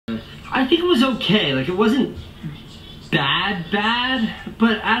I think it was okay. Like, it wasn't bad,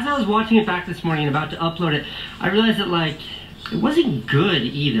 but as I was watching it back this morning and about to upload it, I realized that, like, it wasn't good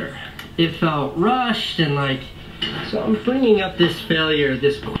either. It felt rushed and, like, so I'm bringing up this failure,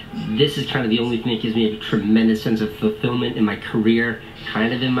 this is kind of the only thing that gives me a tremendous sense of fulfillment in my career,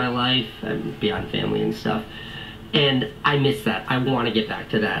 kind of in my life, beyond family and stuff. And I miss that. I want to get back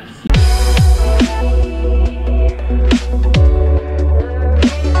to that.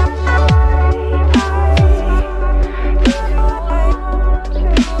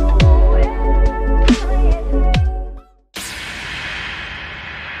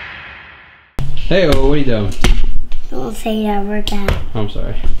 Hey, what are you doing? Don't say that word back. I'm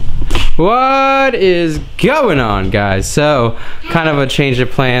sorry. What is going on, guys? So, kind of a change of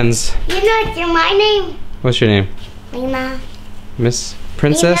plans. You know what's my name? What's your name? Lena. Miss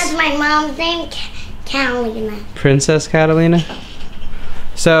Princess? Lena's my mom's name, Catalina. Princess Catalina?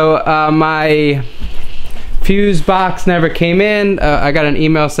 So, my fuse box never came in. I got an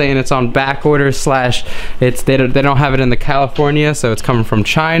email saying it's on back order slash they don't have it in the California, so it's coming from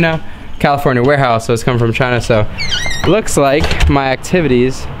China. California warehouse, so it's coming from China. So looks like my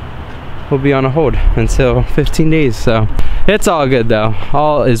activities will be on a hold until 15 days. So it's all good though.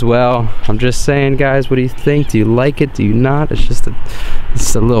 All is well. I'm just saying, guys, what do you think? Do you like it? Do you not? It's just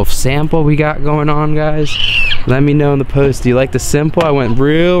a little sample we got going on, guys. Let me know in the post. Do you like the simple? I went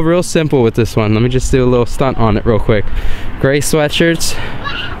real simple with this one. Let me just do a little stunt on it real quick. Gray sweatshirts,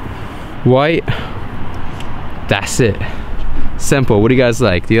 white. That's it. Simple. What do you guys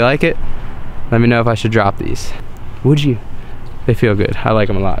like? Do you like it? Let me know if I should drop these. Would you? They feel good. I like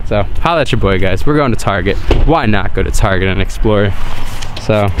them a lot. So holla at your boy, guys. We're going to Target. Why not go to Target and explore?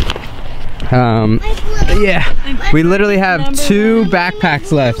 So yeah, we literally have 2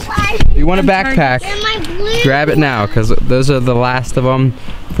 backpacks left. If you want a backpack, grab it now, because those are the last of them.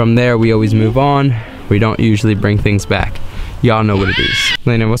 From there we always move on. We don't usually bring things back. Y'all know what it is.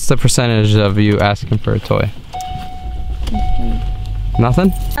 Lena, what's the percentage of you asking for a toy? Nothing?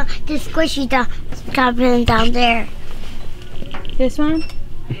 The squishy dropping down there. This one?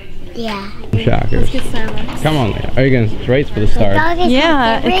 Yeah. Shockers. Let's get Starbucks. Come on, Lena. Are you going to race for the start?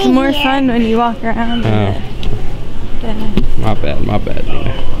 Yeah, it's more fun when you walk around. Oh. My bad,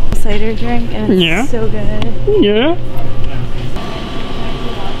 Lena. Cider drink and it's so good. Yeah.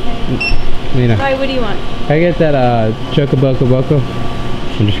 Lena. Why, what do you want? Can I get that Chocoboco Boco?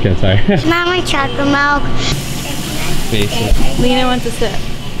 I'm just kidding, sorry. It's not my chocolate milk. Basic. Lena wants to sit.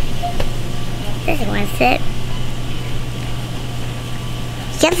 Doesn't want to sit.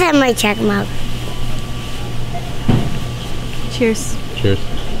 Give them my chocolate milk. Cheers. Cheers.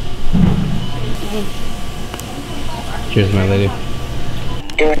 Cheers, my lady.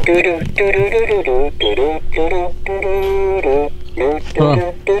 Do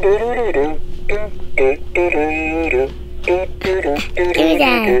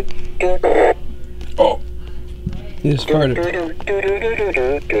that. Oh. You just farted.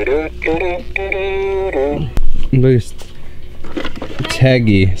 Look at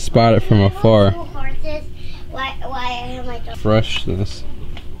Teggy, spot it from afar. Freshness.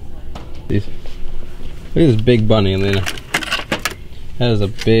 Look at this big bunny, Lena. That is a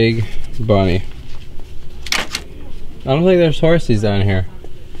big bunny. I don't think there's horses down here.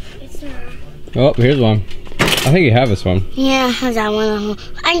 It's not. Oh, here's one. I think you have this one. Yeah, I have that one.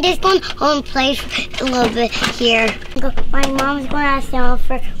 I'm just going home and play a little bit here. My mom's going to ask Santa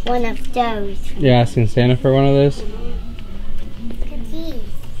for one of those. You're asking Santa for one of those? Look at these.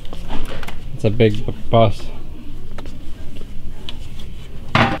 It's a big bus.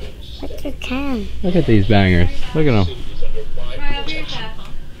 That's a can. Look at these bangers. Look at them.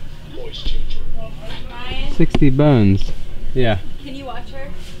 60 bones. Yeah. Can you watch her?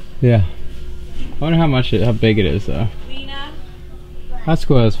 Yeah. I wonder how big it is though. Lena, That's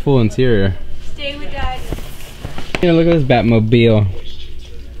cool. It's full interior. stay with Dad. Yeah, look at this Batmobile.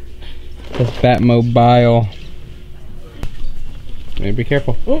 This Batmobile. Hey, be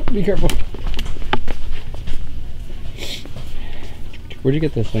careful. Oh, be careful. Where'd you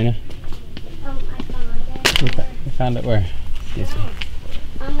get this, Lena? I found it. You found it where? Yes.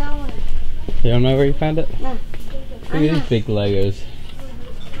 I know it. You don't know where you found it? No. Look at these big Legos.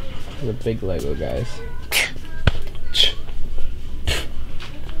 The big Lego guys.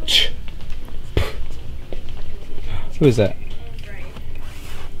 Who is that?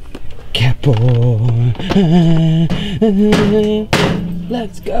 Capo.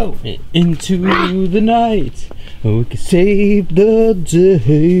 Let's go into the night. We can save the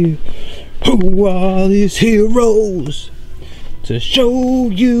day. Who are these heroes to show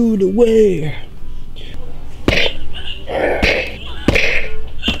you the way?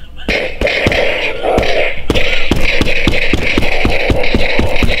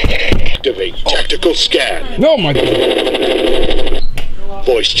 Scan. Oh my god.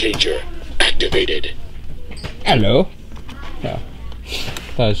 Voice changer activated. Hello. Oh.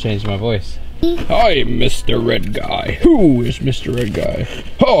 Thought I was changing my voice. Hi, Mr. Red Guy. Who is Mr. Red Guy?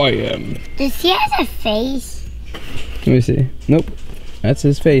 I am. Does he have a face? Let me see. Nope. That's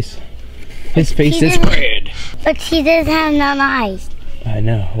his face. His face is red. But he doesn't have none eyes. I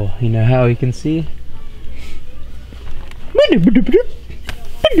know. Well, you know how he can see?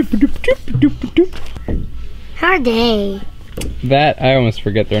 How are they? That, I almost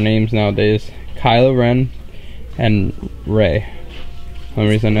forget their names nowadays. Kylo Ren and Rey. The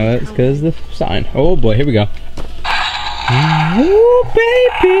only reason I know that is because of the sign. Oh boy, here we go. Oh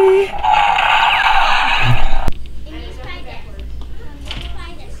baby!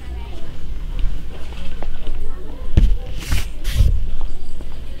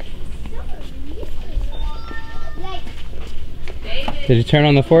 Did you turn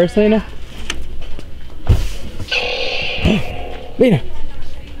on the force, Lena? Lena,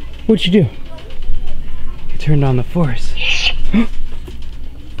 what'd you do? You turned on the force.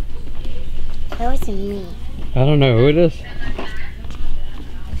 That wasn't me. I don't know who it is.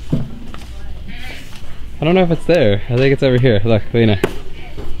 I don't know if it's there. I think it's over here. Look, Lena.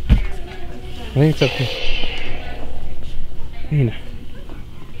 I think it's up here. Lena.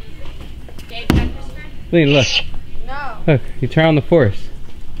 Lena, look. No. Look, you turn on the force.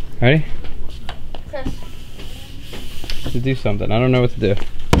 Ready? Chris. To do something. I don't know what to do.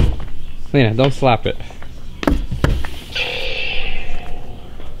 Lena, don't slap it.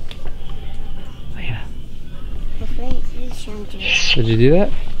 Lena. Did you do that?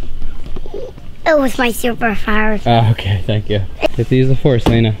 It was my superpower. Oh, okay, thank you. You have to use the force,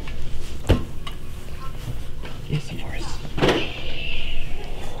 Lena. Use the force.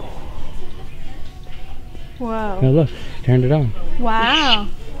 Whoa. Oh, look, you turned it on. Wow.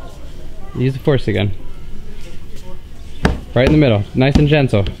 Use the force again. Right in the middle, nice and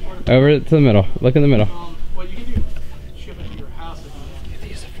gentle. Over to the middle. Look in the middle. Well, you can ship it to your house. You have to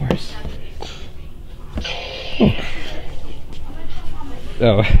use the force.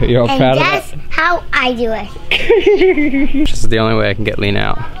 Oh, you're all And proud of guess that? how I do it. This is the only way I can get Lena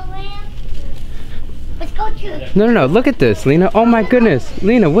out. Let's go to. No, no, no, look at this, Lena. Oh my goodness.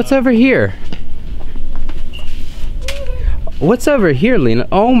 Lena, what's over here? What's over here, Lena?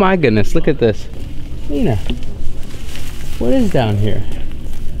 Oh my goodness, look at this. Lena, what is down here?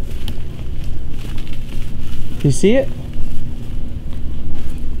 You see it?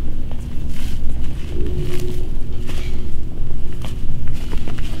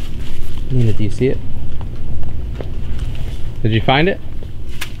 Lena, do you see it? Did you find it?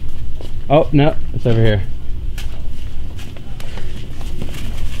 Oh, no, it's over here.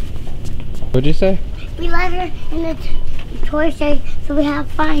 What'd you say? We left her in the toy section, so we have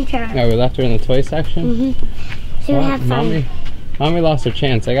to find her. Oh, we left her in the toy section? So we Well, have to find her. Mommy lost her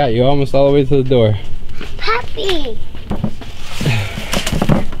chance. I got you almost all the way to the door. Puppy!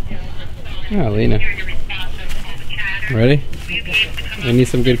 Oh, Lena. Ready? I need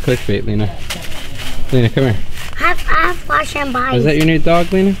some good clickbait, Lena. Lena, come here. I have wash and body. Is that your new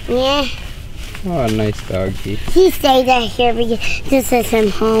dog, Lena? Yeah. Oh, nice doggy. He stayed right here because this is him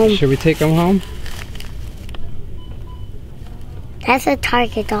home. Should we take him home? That's a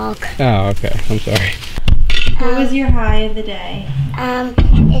target dog. Oh, okay. I'm sorry. What was your high of the day?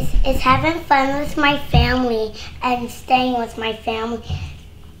 It's having fun with my family and staying with my family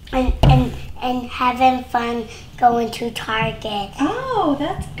and having fun going to Target. Oh,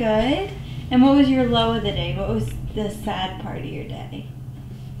 that's good. And what was your low of the day? What was the sad part of your day?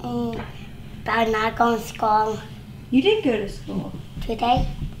 About not going to school You did go to school. today.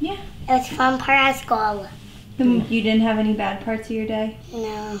 Yeah. It was fun part of school. You didn't have any bad parts of your day?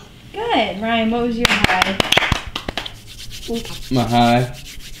 No. Good. Ryan, what was your high? My high.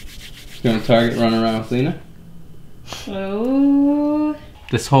 Going to Target, run around with Lena. Oh.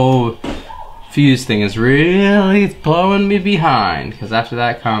 This whole fuse thing is really blowing me behind, because after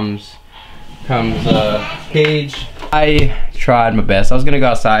that comes Cage. I tried my best. I was gonna go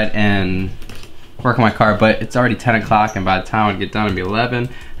outside and work on my car, but it's already 10 o'clock, and by the time I'd get done it'd be 11,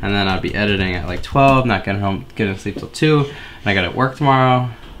 and then I'd be editing at like 12, not getting home, getting to sleep till 2, and I gotta work tomorrow.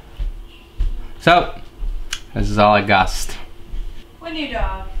 So this is all I got. What new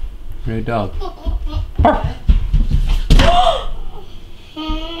dog? New dog.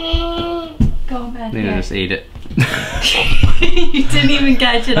 Go back Lena there. just ate it. You didn't even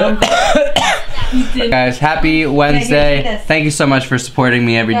catch it. You didn't. Guys, happy Wednesday. this. Thank you so much for supporting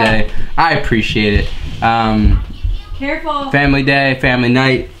me every day. I appreciate it. Careful. Family day, family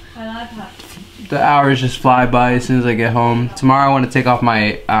night. I love pups. The hours just fly by as soon as I get home. Tomorrow I want to take off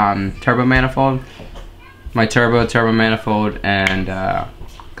my turbo manifold my turbo manifold, and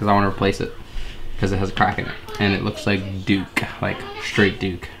because I want to replace it because it has a crack in it and it looks like Duke, like straight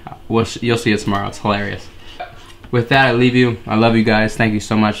Duke. You'll see it tomorrow. It's hilarious. With that, I leave you. I love you guys. Thank you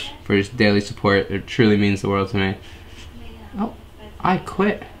so much for your daily support. It truly means the world to me. Oh, I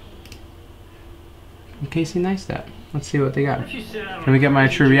quit. Casey Neistat. Let's see what they got. Can we get my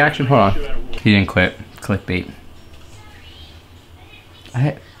true reaction? Hold on. He didn't quit. Clickbait.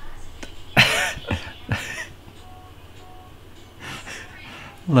 I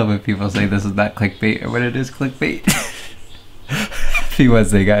love when people say this is not clickbait or when it is clickbait. He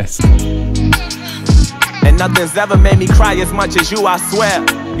was there, guys. And nothing's ever made me cry as much as you, I swear.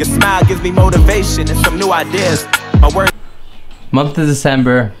 Your smile gives me motivation and some new ideas. My word. Month of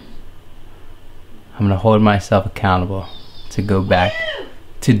December, I'm gonna hold myself accountable to go back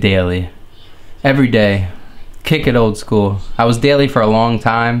to daily. Every day, kick it old school. I was daily for a long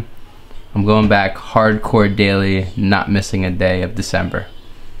time. I'm going back hardcore daily, not missing a day of December.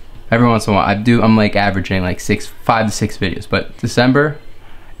 Every once in a while, I'm like averaging like 5 to 6 videos, but December,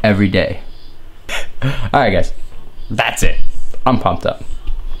 every day. Alright guys, that's it. I'm pumped up.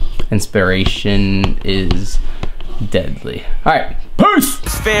 Inspiration is deadly. Alright, peace!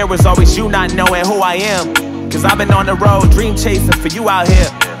 Fear was always you not knowing who I am. Cause I've been on the road, dream chasing for you out here.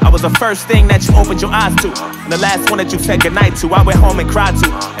 I was the first thing that you opened your eyes to, and the last one that you said goodnight to. I went home and cried to,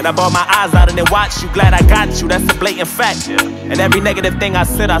 and I bawled my eyes out and then watched you. Glad I got you, that's a blatant fact. And every negative thing I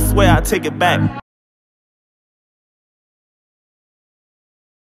said, I swear I take it back.